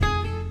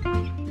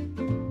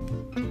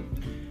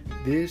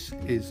This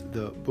is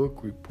the Book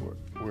Report,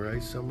 where I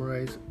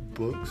summarize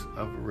books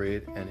I've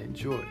read and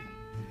enjoyed.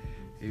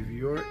 If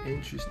you're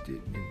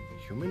interested in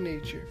human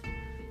nature,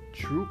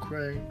 true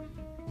crime,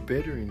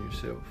 bettering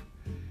yourself,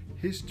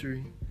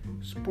 history,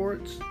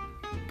 sports,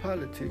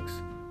 politics,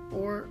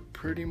 or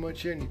pretty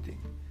much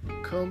anything,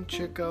 come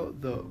check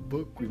out the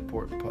Book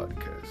Report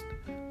podcast.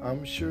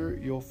 I'm sure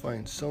you'll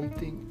find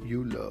something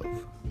you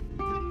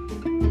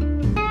love.